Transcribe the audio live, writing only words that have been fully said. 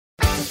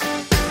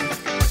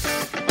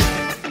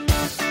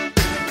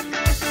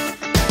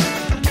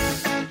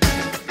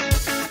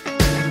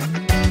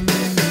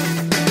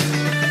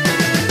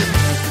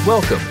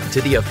Welcome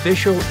to the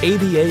official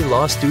ABA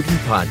Law Student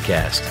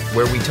Podcast,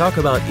 where we talk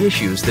about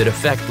issues that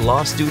affect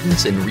law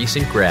students and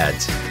recent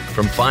grads.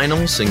 From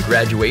finals and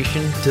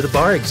graduation to the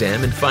bar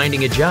exam and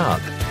finding a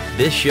job,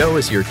 this show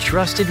is your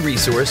trusted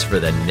resource for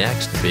the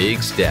next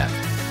big step.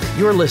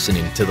 You're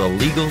listening to the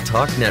Legal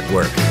Talk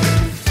Network.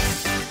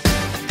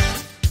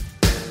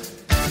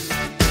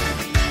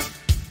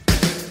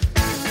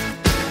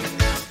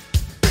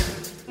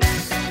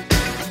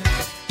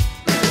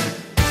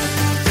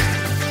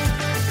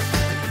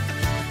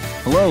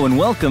 Hello and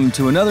welcome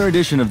to another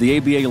edition of the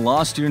ABA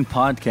Law Student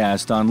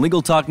Podcast on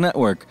Legal Talk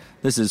Network.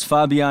 This is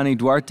Fabiani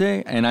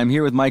Duarte, and I'm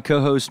here with my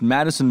co-host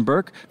Madison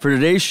Burke for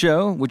today's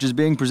show, which is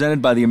being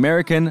presented by the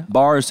American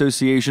Bar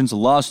Association's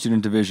Law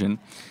Student Division.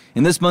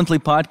 In this monthly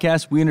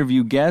podcast, we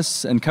interview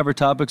guests and cover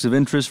topics of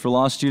interest for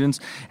law students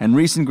and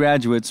recent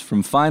graduates,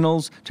 from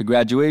finals to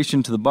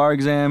graduation to the bar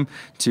exam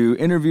to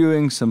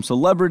interviewing some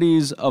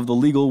celebrities of the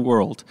legal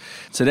world.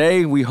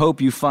 Today, we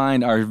hope you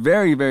find our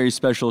very, very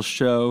special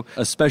show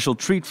a special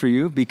treat for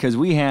you, because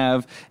we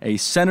have a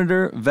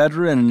senator,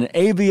 veteran, and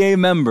an ABA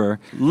member,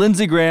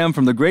 Lindsey Graham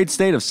from the great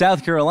state of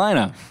South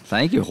Carolina.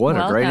 Thank you. What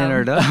a great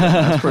introduction.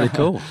 That's pretty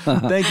cool.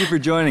 Thank you for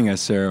joining us,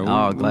 sir.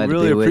 Glad we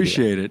really to be with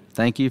appreciate you. it.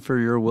 Thank you for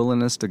your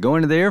willingness to go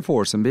into the Air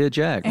Force and be a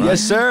JAG. Right? Yes,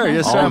 sir.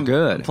 Yes, sir. All I'm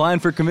good. Applying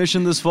for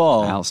commission this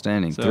fall.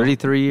 Outstanding.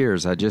 33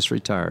 years. I just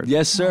retired.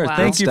 Yes, sir. Wow.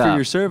 Thank you for Stop.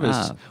 your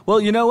service.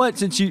 Well, you know what?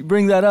 Since you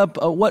bring that up,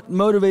 what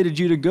motivated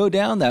you to go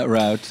down that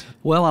route?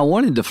 Well, I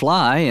wanted to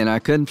fly, and I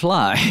couldn't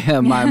fly.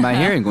 my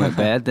hearing went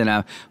bad. Then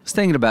I was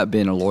thinking about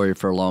being a lawyer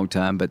for a long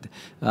time, but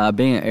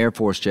being an Air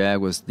Force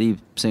JAG was the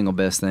single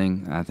best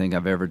thing I think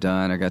I've ever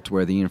done. I got to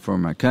wear the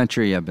uniform of my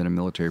country. I've been a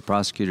military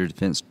prosecutor,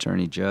 defense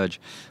attorney, judge,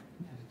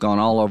 gone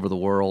all over the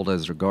world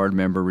as a Guard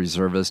member,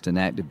 reservist, and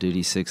active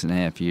duty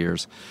 6.5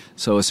 years.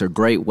 So it's a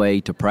great way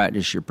to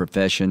practice your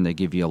profession. They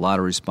give you a lot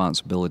of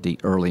responsibility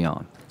early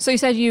on. So you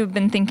said you've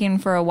been thinking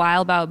for a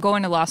while about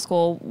going to law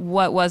school.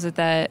 What was it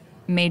that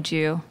made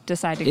you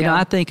decide to go?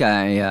 I think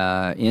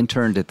I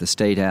interned at the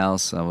State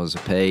House. I was a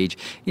page.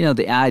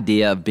 The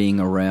idea of being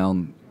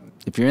around,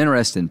 if you're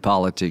interested in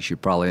politics, you're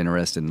probably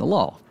interested in the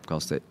law,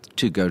 because the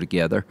two go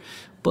together.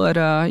 But,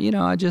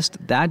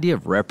 the idea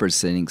of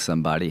representing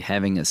somebody,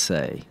 having a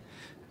say,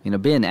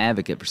 being an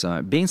advocate for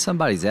somebody, being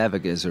somebody's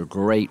advocate is a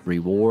great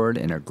reward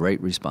and a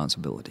great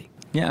responsibility.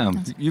 Yeah,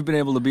 you've been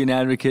able to be an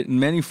advocate in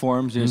many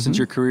forms, since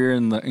your career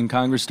in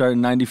Congress started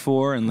in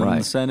 '94 and then in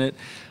the Senate.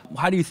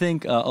 How do you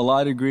think a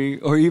law degree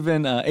or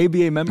even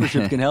ABA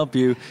membership can help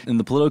you in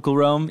the political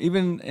realm,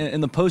 even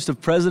in the post of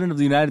President of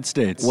the United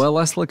States? Well,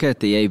 let's look at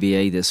the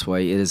ABA this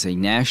way. It is a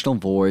national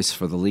voice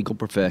for the legal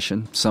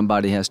profession.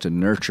 Somebody has to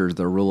nurture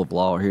the rule of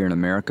law here in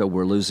America.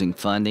 We're losing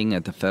funding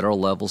at the federal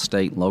level,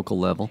 state and local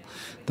level.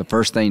 The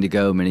first thing to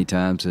go many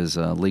times is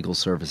legal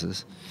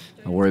services.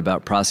 I worry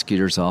about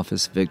prosecutor's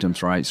office,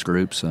 victims' rights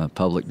groups,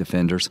 public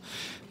defenders.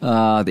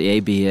 The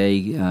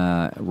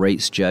ABA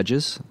rates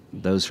judges.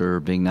 Those who are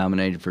being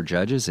nominated for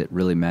judges. It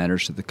really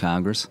matters to the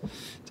Congress,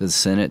 to the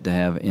Senate, to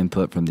have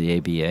input from the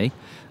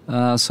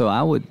ABA. So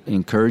I would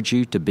encourage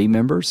you to be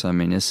members. I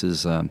mean, this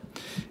is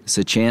it's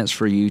a chance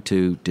for you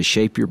to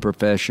shape your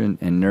profession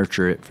and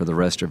nurture it for the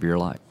rest of your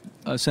life.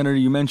 Senator,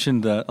 you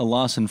mentioned a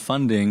loss in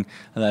funding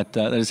that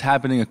is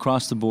happening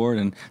across the board,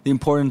 and the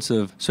importance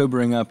of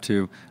sobering up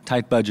to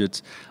tight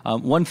budgets.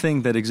 One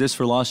thing that exists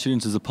for law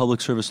students is the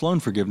Public Service Loan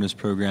Forgiveness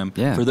Program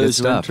for those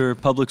who enter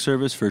public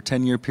service for a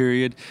 10-year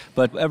period.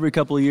 But every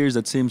couple of years,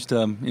 that seems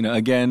to,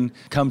 again,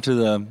 come to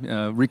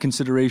the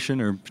reconsideration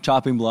or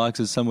chopping blocks,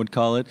 as some would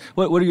call it.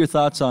 What are your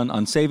thoughts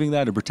on saving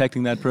that or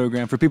protecting that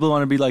program for people who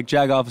want to be like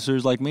JAG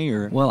officers like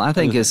me? Well, I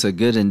think it's a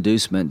good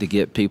inducement to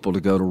get people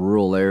to go to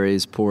rural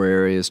areas, poor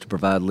areas, to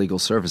provide legal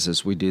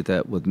services. We do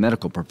that with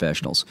medical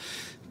professionals.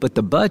 But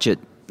the budget,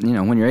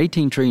 when you're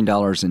 $18 trillion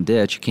in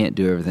debt, you can't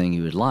do everything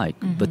you would like.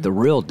 Mm-hmm. But the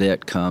real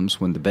debt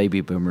comes when the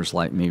baby boomers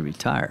like me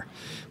retire.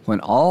 When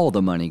all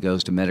the money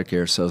goes to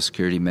Medicare, Social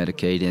Security,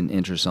 Medicaid, and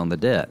interest on the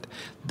debt,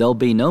 there'll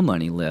be no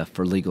money left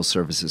for Legal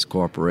Services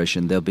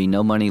Corporation. There'll be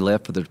no money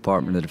left for the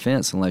Department of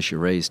Defense unless you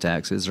raise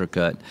taxes or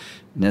cut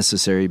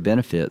necessary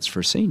benefits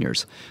for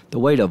seniors. The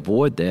way to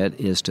avoid that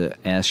is to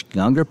ask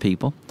younger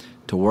people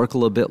to work a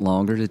little bit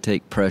longer to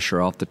take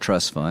pressure off the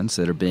trust funds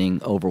that are being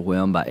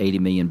overwhelmed by 80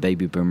 million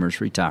baby boomers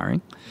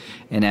retiring,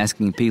 and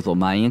asking people at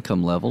my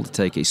income level to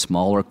take a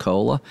smaller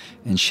COLA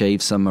and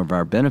shave some of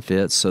our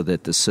benefits so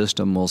that the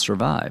system will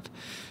survive.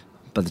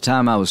 By the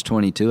time I was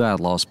 22, I had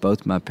lost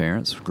both my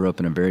parents. Grew up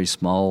in a very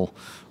small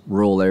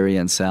rural area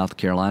in South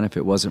Carolina. If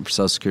it wasn't for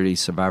Social Security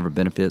survivor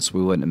benefits,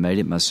 we wouldn't have made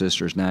it. My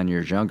sister's 9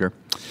 years younger.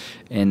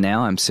 And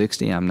now I'm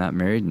 60. I'm not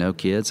married, no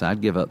kids.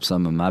 I'd give up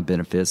some of my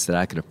benefits that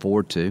I could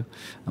afford to.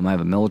 I'm going to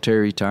have a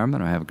military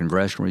retirement. I have a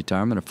congressional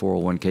retirement, a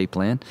 401k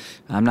plan.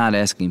 I'm not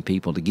asking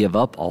people to give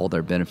up all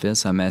their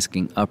benefits. I'm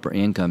asking upper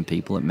income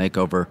people that make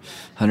over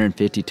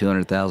 $150,000,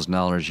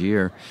 $200,000 a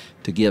year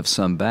to give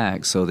some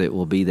back so that it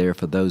will be there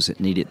for those that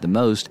need it the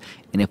most.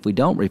 And if we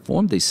don't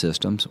reform these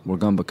systems, we're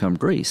going to become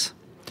Greece.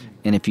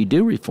 And if you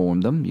do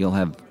reform them, you'll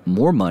have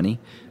more money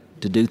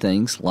to do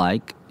things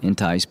like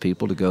entice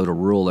people to go to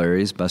rural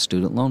areas by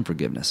student loan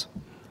forgiveness.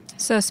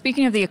 So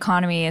speaking of the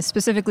economy,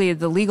 specifically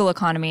the legal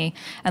economy,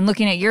 and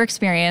looking at your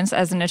experience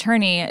as an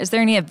attorney, is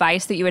there any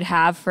advice that you would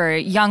have for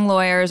young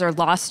lawyers or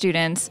law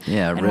students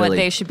and what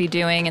they should be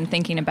doing and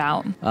thinking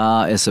about?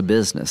 It's a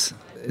business.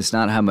 It's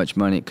not how much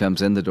money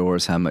comes in the door,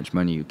 it's how much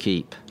money you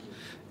keep.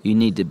 You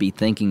need to be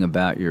thinking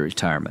about your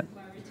retirement.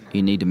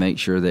 You need to make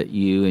sure that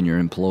you and your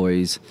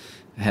employees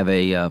have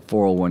a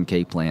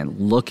 401k plan.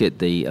 Look at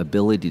the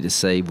ability to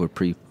save with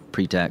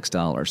pre-tax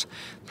dollars.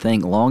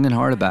 Think long and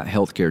hard about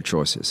healthcare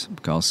choices,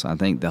 because I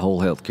think the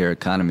whole healthcare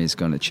economy is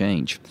going to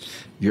change.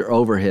 Your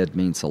overhead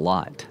means a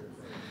lot.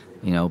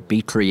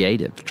 Be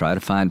creative. Try to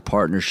find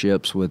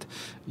partnerships with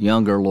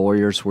younger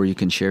lawyers where you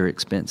can share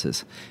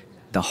expenses.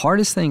 The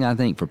hardest thing, I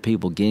think, for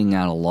people getting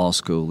out of law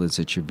school is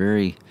that you're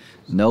very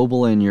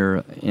noble in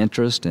your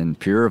interest and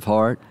pure of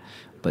heart,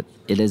 but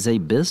it is a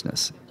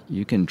business.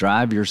 You can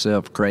drive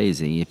yourself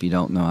crazy if you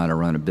don't know how to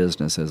run a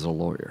business as a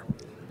lawyer.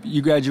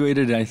 You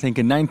graduated, I think,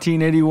 in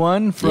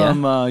 1981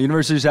 from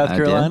University of South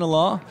Carolina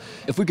Law.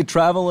 If we could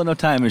travel in a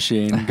time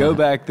machine, go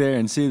back there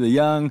and see the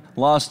young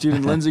law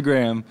student Lindsey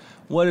Graham,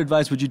 what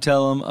advice would you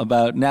tell him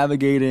about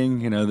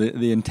navigating,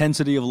 the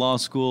intensity of law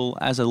school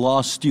as a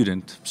law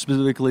student,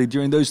 specifically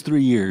during those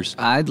 3 years?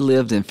 I'd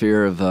lived in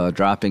fear of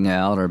dropping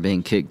out or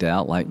being kicked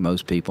out like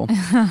most people.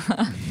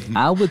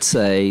 I would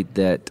say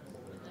that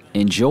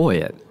enjoy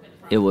it.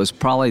 It was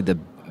probably the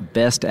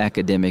best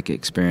academic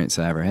experience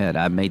I ever had.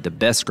 I made the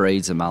best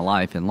grades in my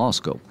life in law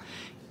school.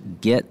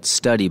 Get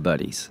study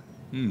buddies,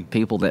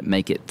 people that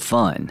make it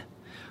fun.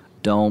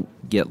 Don't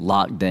get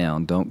locked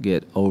down. Don't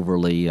get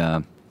overly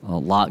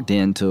locked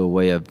into a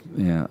way of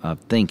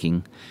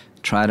thinking.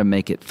 Try to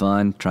make it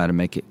fun. Try to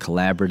make it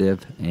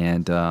collaborative.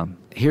 And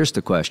here's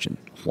the question.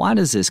 Why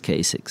does this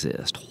case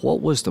exist?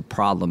 What was the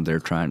problem they're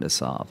trying to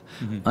solve?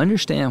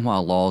 Understand why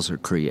laws are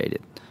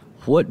created.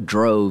 What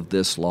drove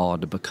this law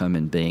to become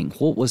in being?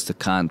 What was the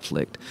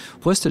conflict?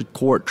 What's the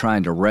court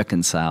trying to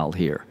reconcile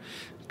here?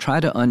 Try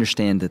to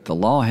understand that the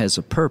law has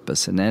a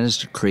purpose, and that is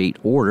to create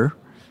order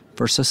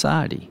for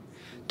society,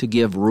 to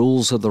give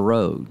rules of the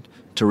road,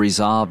 to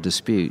resolve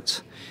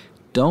disputes.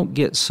 Don't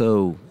get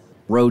so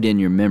rote in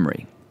your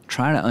memory.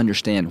 Try to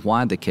understand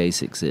why the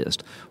case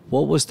exists.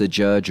 What was the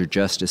judge or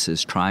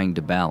justices trying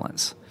to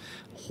balance?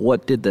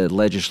 What did the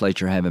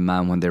legislature have in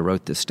mind when they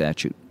wrote this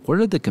statute? What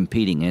are the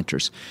competing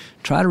interests?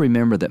 Try to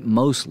remember that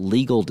most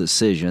legal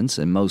decisions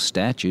and most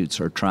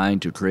statutes are trying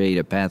to create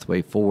a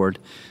pathway forward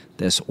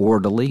that's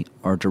orderly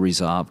or to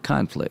resolve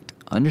conflict.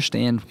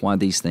 Understand why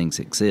these things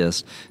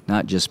exist,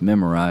 not just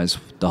memorize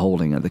the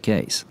holding of the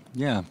case.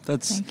 Yeah,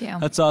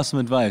 that's awesome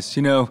advice.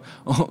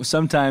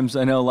 Sometimes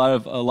I know a lot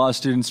of law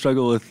students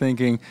struggle with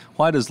thinking,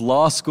 why does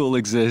law school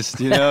exist?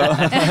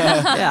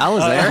 Yeah, I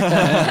was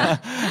there.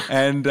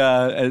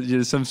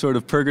 And some sort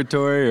of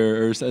purgatory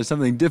or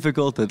something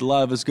difficult that a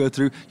lot of us go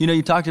through.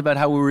 You talked about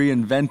how we're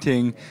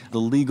reinventing the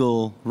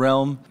legal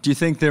realm. Do you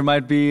think there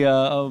might be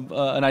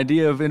an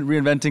idea of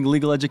reinventing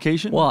legal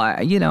education? Well,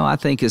 I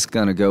think it's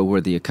going to go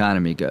where the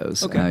economy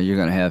goes. Okay. You're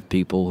going to have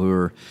people who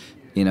are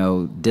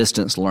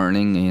distance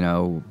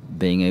learning,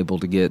 being able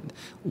to get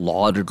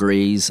law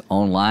degrees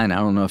online. I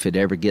don't know if it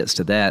ever gets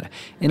to that.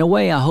 In a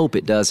way, I hope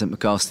it doesn't,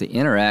 because the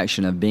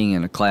interaction of being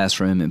in a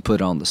classroom and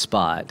put on the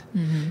spot.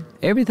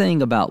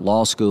 Everything about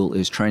law school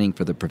is training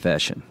for the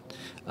profession,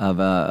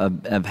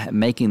 of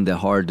making the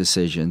hard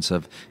decisions,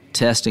 of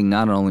testing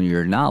not only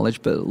your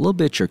knowledge, but a little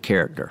bit your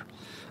character.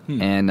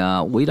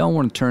 And we don't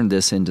want to turn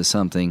this into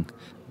something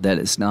that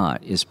it's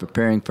not. It's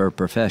preparing for a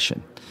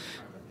profession.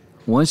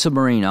 Once a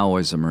Marine,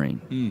 always a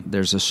Marine.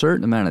 There's a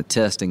certain amount of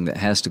testing that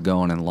has to go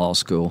on in law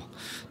school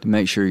to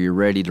make sure you're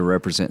ready to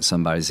represent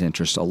somebody's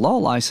interest. A law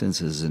license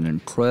is an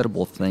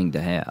incredible thing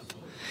to have.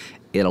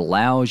 It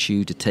allows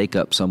you to take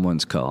up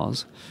someone's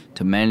cause,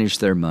 to manage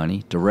their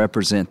money, to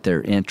represent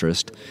their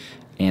interest.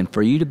 And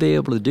for you to be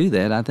able to do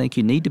that, I think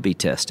you need to be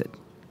tested.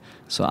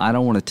 So I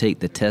don't want to take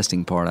the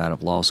testing part out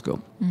of law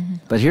school.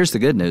 But here's the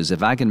good news.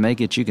 If I can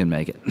make it, you can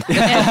make it.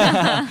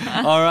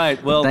 All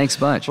right. Well, thanks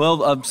much.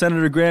 Well,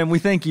 Senator Graham, we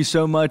thank you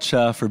so much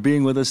for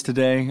being with us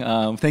today.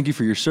 Thank you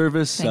for your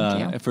service,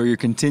 for your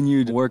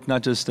continued work,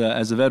 not just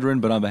as a veteran,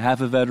 but on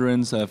behalf of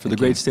veterans, for the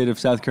great state of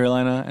South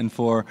Carolina, and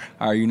for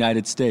our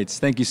United States.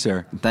 Thank you,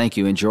 sir. Thank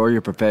you. Enjoy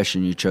your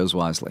profession. You chose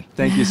wisely.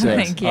 Thank you, sir.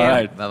 Thank you. All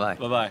right. Bye-bye.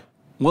 Bye-bye.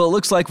 Well, it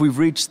looks like we've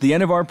reached the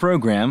end of our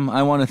program.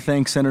 I want to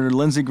thank Senator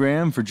Lindsey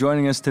Graham for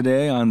joining us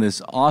today on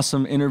this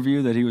awesome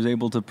interview that he was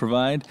able to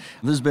provide.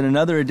 This has been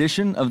another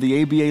edition of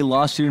the ABA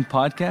Law Student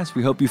Podcast.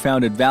 We hope you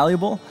found it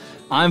valuable.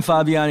 I'm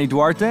Fabiani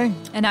Duarte.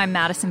 And I'm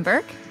Madison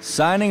Burke.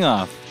 Signing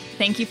off.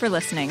 Thank you for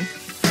listening.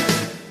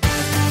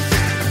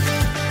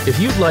 If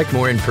you'd like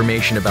more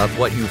information about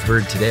what you've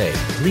heard today,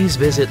 please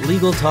visit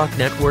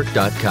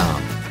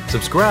LegalTalkNetwork.com.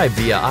 Subscribe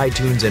via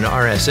iTunes and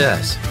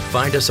RSS.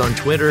 Find us on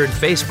Twitter and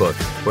Facebook,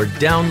 or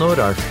download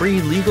our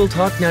free Legal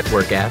Talk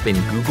Network app in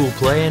Google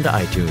Play and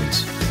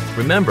iTunes.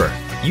 Remember,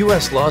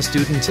 U.S. law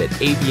students at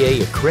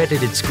ABA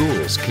accredited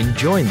schools can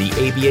join the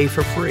ABA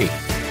for free.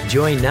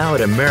 Join now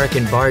at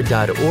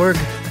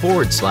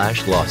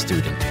americanbar.org/law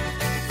student.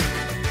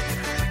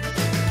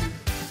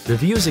 The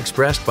views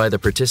expressed by the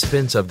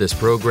participants of this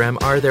program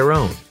are their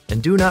own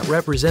and do not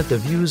represent the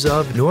views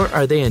of, nor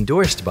are they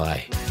endorsed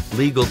by,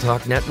 Legal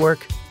Talk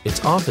Network,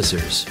 its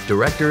officers,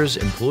 directors,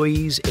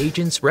 employees,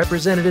 agents,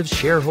 representatives,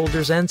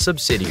 shareholders, and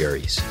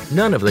subsidiaries.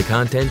 None of the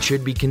content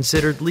should be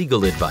considered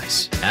legal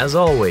advice. As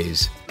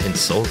always,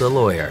 consult a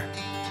lawyer.